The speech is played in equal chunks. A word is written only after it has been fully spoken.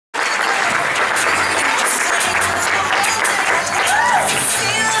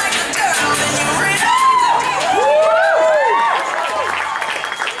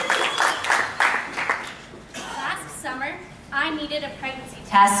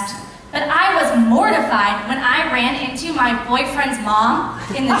test, but I was mortified when I ran into my boyfriend's mom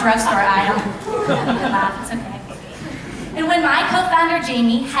in the drugstore aisle. You can laugh, it's okay. And when my co-founder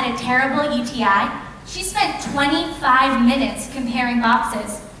Jamie had a terrible UTI, she spent 25 minutes comparing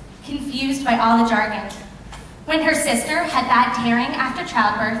boxes, confused by all the jargon. When her sister had bad tearing after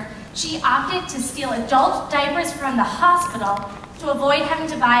childbirth, she opted to steal adult diapers from the hospital to avoid having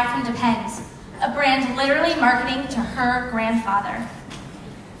to buy from Depends, a brand literally marketing to her grandfather.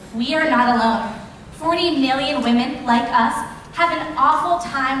 We are not alone. 40 million women like us have an awful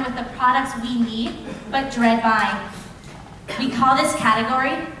time with the products we need, but dread buying. We call this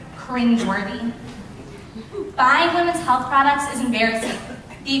category cringeworthy. Buying women's health products is embarrassing.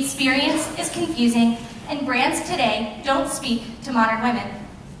 The experience is confusing, and brands today don't speak to modern women.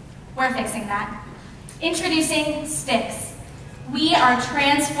 We're fixing that. Introducing Stix. We are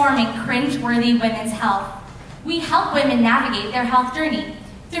transforming cringeworthy women's health. We help women navigate their health journey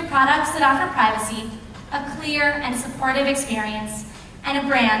through products that offer privacy, a clear and supportive experience, and a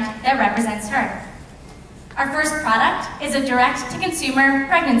brand that represents her. Our first product is a direct-to-consumer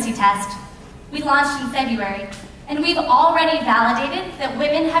pregnancy test. We launched in February, and we've already validated that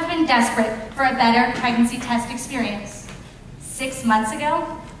women have been desperate for a better pregnancy test experience. 6 months ago,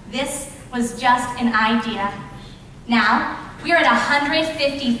 this was just an idea. Now, we are at a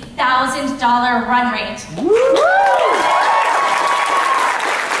 $150,000 run rate.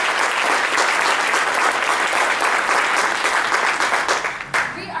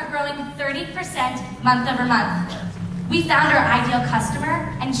 We are growing 30% month over month. We found our ideal customer,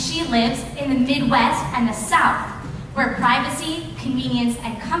 and she lives in the Midwest and the South, where privacy, convenience,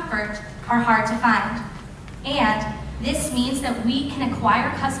 and comfort are hard to find. And this means that we can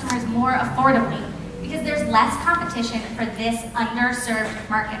acquire customers more affordably because there's less competition for this underserved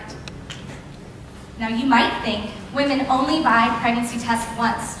market. Now, you might think women only buy pregnancy tests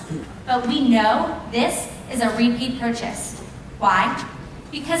once, but we know this is a repeat purchase. Why?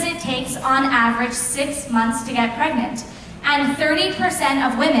 Because it takes on average 6 months to get pregnant, and 30%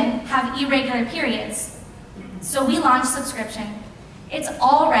 of women have irregular periods. So we launched subscription. It's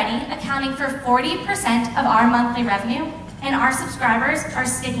already accounting for 40% of our monthly revenue, and our subscribers are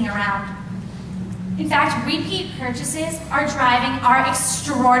sticking around. In fact, repeat purchases are driving our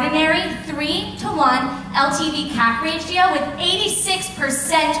extraordinary 3-to-1 LTV CAC ratio with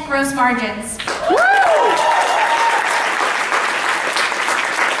 86% gross margins.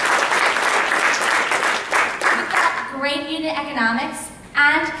 Great unit economics,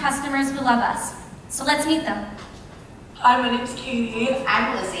 and customers who love us. So let's meet them. Hi, my name's Katie.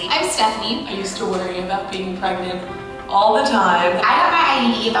 I'm Lizzie. I'm Stephanie. I used to worry about being pregnant all the time. I got my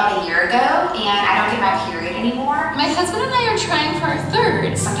IUD about a year ago, and I don't get my period anymore. My husband and I are trying for our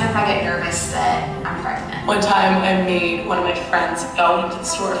third. Sometimes I get nervous that I'm pregnant. One time I made one of my friends go into the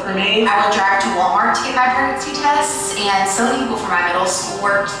store for me. I would drive to Walmart to get my pregnancy tests, and so many people from my middle school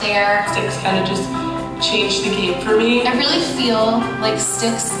worked there. Stix kind of just changed the game for me. I really feel like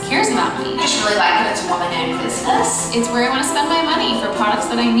Stix cares about me. I just really like that it's a woman-owned business. It's where I want to spend my money for products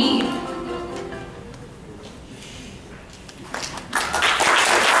that I need.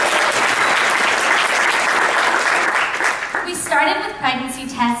 We started with pregnancy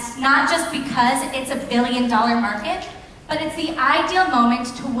tests not just because it's a billion-dollar market, but it's the ideal moment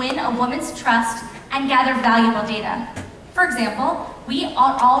to win a woman's trust and gather valuable data. For example, we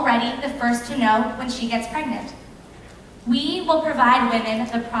are already the first to know when she gets pregnant. We will provide women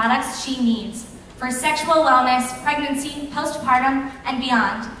the products she needs for sexual wellness, pregnancy, postpartum, and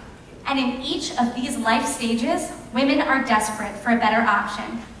beyond. And in each of these life stages, women are desperate for a better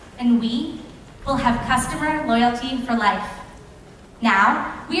option, and we will have customer loyalty for life.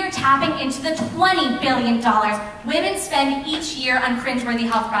 Now, we are tapping into the $20 billion women spend each year on cringeworthy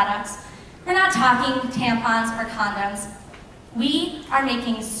health products. We're not talking tampons or condoms. We are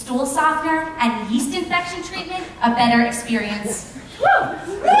making stool softener and yeast infection treatment a better experience.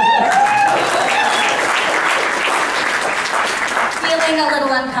 Feeling a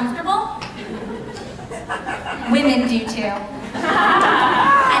little uncomfortable? Women do too.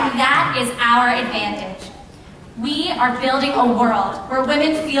 And that is our advantage. We are building a world where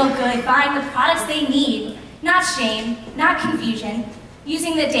women feel good buying the products they need, not shame, not confusion.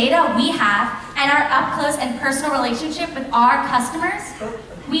 Using the data we have and our up-close and personal relationship with our customers,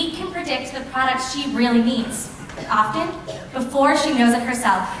 we can predict the products she really needs, often before she knows it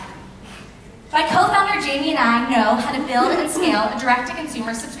herself. My co-founder Jamie and I know how to build and scale a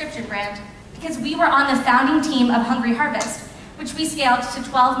direct-to-consumer subscription brand because we were on the founding team of Hungry Harvest, which we scaled to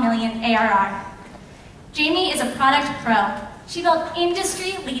 12 million ARR. Jamie is a product pro. She built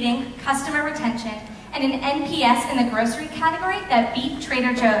industry-leading customer retention and and an NPS in the grocery category that beat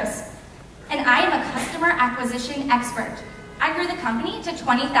Trader Joe's. And I am a customer acquisition expert. I grew the company to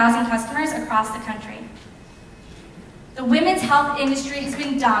 20,000 customers across the country. The women's health industry has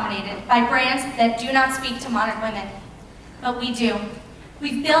been dominated by brands that do not speak to modern women. But we do.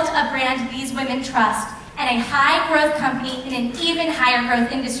 We've built a brand these women trust and a high-growth company in an even higher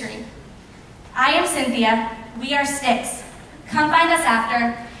growth industry. I am Cynthia. We are Stix. Come find us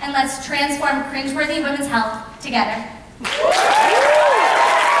after, and let's transform cringeworthy women's health together.